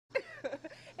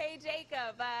Hey,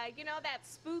 Jacob, you know that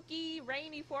spooky,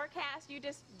 rainy forecast you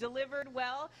just delivered?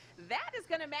 Well, that is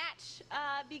going to match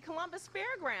the Columbus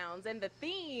Fairgrounds, and the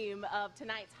theme of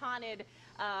tonight's haunted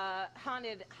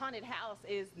house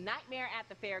is Nightmare at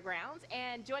the Fairgrounds.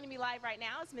 And joining me live right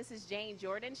now is Mrs. Jane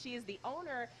Jordan. She is the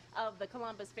owner of the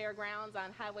Columbus Fairgrounds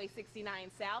on Highway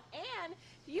 69 South, and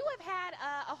you have had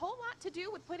a whole lot to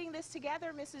do with putting this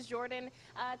together, Mrs. Jordan.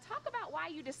 Talk about why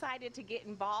you decided to get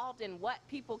involved and what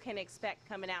people can expect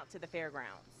coming out to the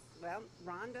fairgrounds. Well,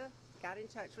 Rhonda got in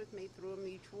touch with me through a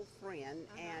mutual friend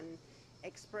and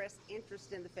expressed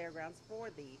interest in the fairgrounds for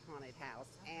the haunted house,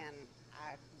 and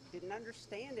I didn't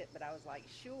understand it, but I was like,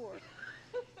 sure.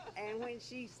 And when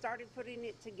she started putting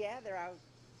it together,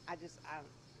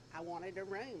 I wanted a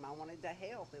room. I wanted to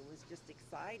help. It was just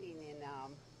exciting,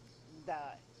 and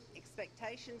the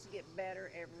expectations get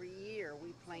better every year.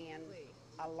 We plan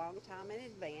a long time in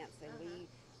advance, and we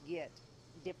get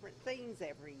different themes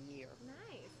every year.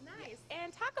 Nice, nice.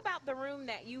 And talk about the room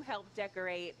that you helped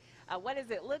decorate. What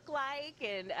does it look like?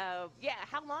 And yeah,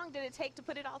 how long did it take to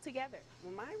put it all together?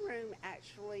 Well, my room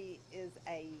actually is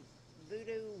a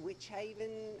voodoo witch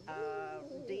haven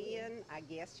den, I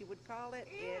guess you would call it.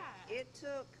 Yeah. It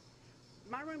took,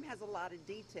 my room has a lot of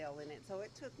detail in it, so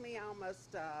it took me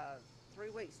almost 3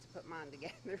 weeks to put mine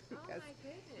together. Because, oh my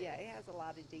goodness. Yeah, it has a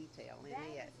lot of detail in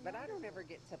it. But I don't ever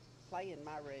get to play in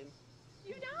my room.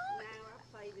 You don't? No,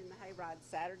 I played in the hayride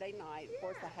Saturday night. Yeah. Of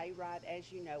course, the hayride,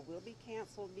 as you know, will be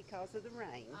canceled because of the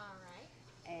rain. All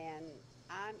right. And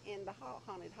I'm in the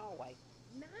haunted hallway.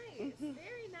 Nice,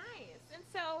 very nice. And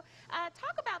so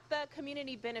talk about the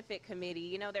Community Benefit Committee.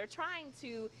 You know, they're trying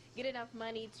to get enough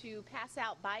money to pass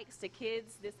out bikes to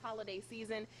kids this holiday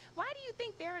season. Why do you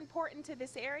think they're important to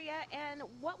this area, and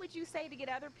what would you say to get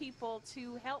other people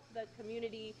to help the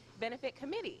Community Benefit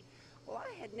Committee? Well,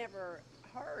 I had never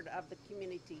heard of the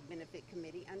Community Benefit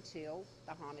Committee until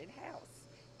the haunted house.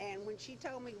 And when she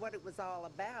told me what it was all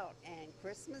about, and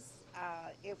Christmas,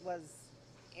 it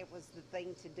was the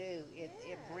thing to do. It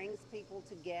brings people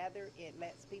together. It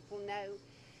lets people know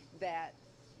that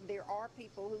there are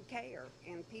people who care,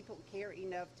 and people care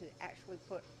enough to actually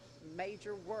put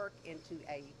major work into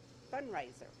a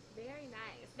fundraiser. Very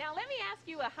nice. Now let me ask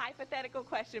you a hypothetical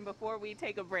question before we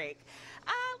take a break.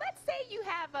 Let's say you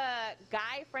have a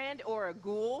guy friend or a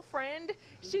ghoul friend.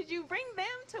 Should you bring them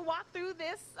to walk through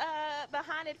this, the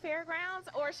haunted fairgrounds,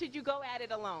 or should you go at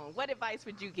it alone? What advice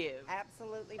would you give?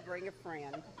 Absolutely bring a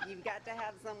friend. You've got to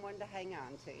have someone to hang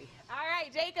on to. All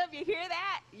right, Jacob, you hear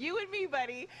that? You and me,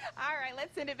 buddy. All right,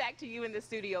 let's send it back to you in the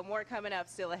studio. More coming up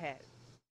still ahead.